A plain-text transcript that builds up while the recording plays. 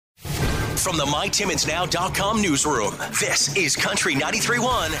From the MyTimminsNow.com newsroom, this is Country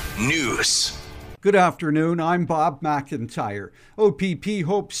 93.1 News. Good afternoon, I'm Bob McIntyre. OPP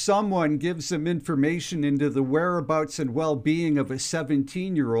hopes someone gives them information into the whereabouts and well-being of a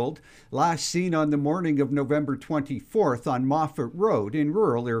 17-year-old last seen on the morning of November 24th on Moffat Road in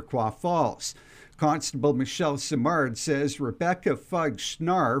rural Iroquois Falls. Constable Michelle Simard says Rebecca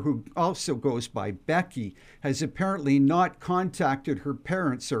Fugg-Schnar, who also goes by Becky, has apparently not contacted her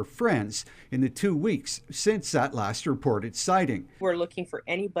parents or friends in the 2 weeks since that last reported sighting. We're looking for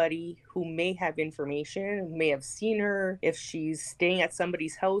anybody who may have information, who may have seen her, if she's staying at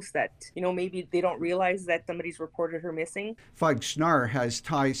somebody's house that, maybe they don't realize that somebody's reported her missing. Fugg-Schnar has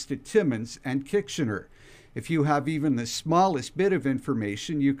ties to Timmins and Kitchener. If you have even the smallest bit of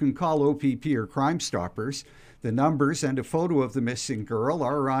information, you can call OPP or Crime Stoppers. The numbers and a photo of the missing girl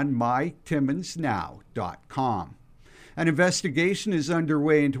are on mytimminsnow.com. An investigation is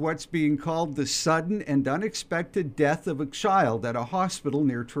underway into what's being called the sudden and unexpected death of a child at a hospital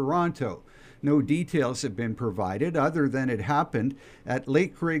near Toronto. No details have been provided other than it happened at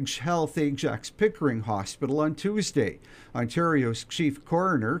Lake Ridge Health Ajax Pickering Hospital on Tuesday. Ontario's chief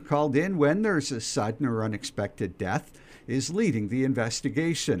coroner, called in when there's a sudden or unexpected death, is leading the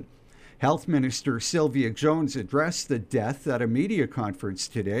investigation. Health Minister Sylvia Jones addressed the death at a media conference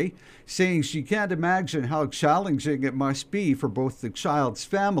today, saying she can't imagine how challenging it must be for both the child's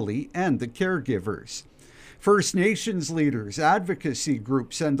family and the caregivers. First Nations leaders, advocacy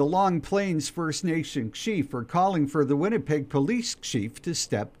groups, and the Long Plains First Nation chief are calling for the Winnipeg police chief to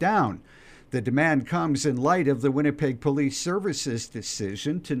step down. The demand comes in light of the Winnipeg Police Service's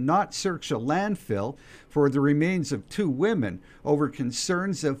decision to not search a landfill for the remains of 2 women over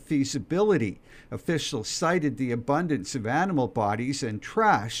concerns of feasibility. Officials cited the abundance of animal bodies and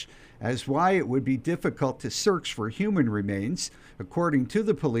trash as why it would be difficult to search for human remains. According to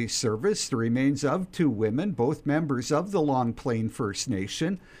the police service, the remains of 2 women, both members of the Long Plain First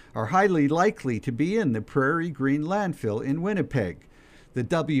Nation, are highly likely to be in the Prairie Green landfill in Winnipeg. The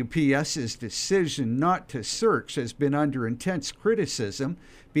WPS's decision not to search has been under intense criticism,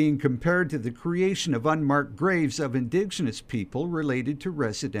 being compared to the creation of unmarked graves of Indigenous people related to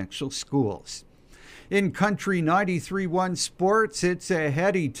residential schools. In Country 93.1 sports, it's a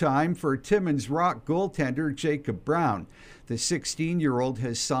heady time for Timmins Rock goaltender Jacob Brown. The 16-year-old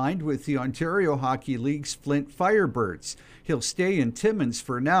has signed with the Ontario Hockey League's Flint Firebirds. He'll stay in Timmins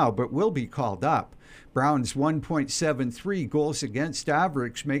for now, but will be called up. Brown's 1.73 goals against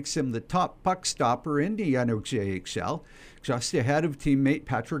average makes him the top puck stopper in the NOJHL, just ahead of teammate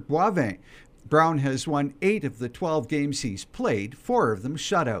Patrick Boivin. Brown has won 8 of the 12 games he's played, 4 of them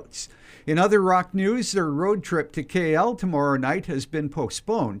shutouts. In other Rock news, their road trip to KL tomorrow night has been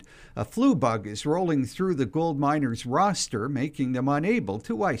postponed. A flu bug is rolling through the Gold Miners roster, making them unable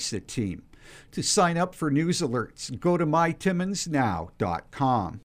to ice the team. To sign up for news alerts, go to mytimminsnow.com.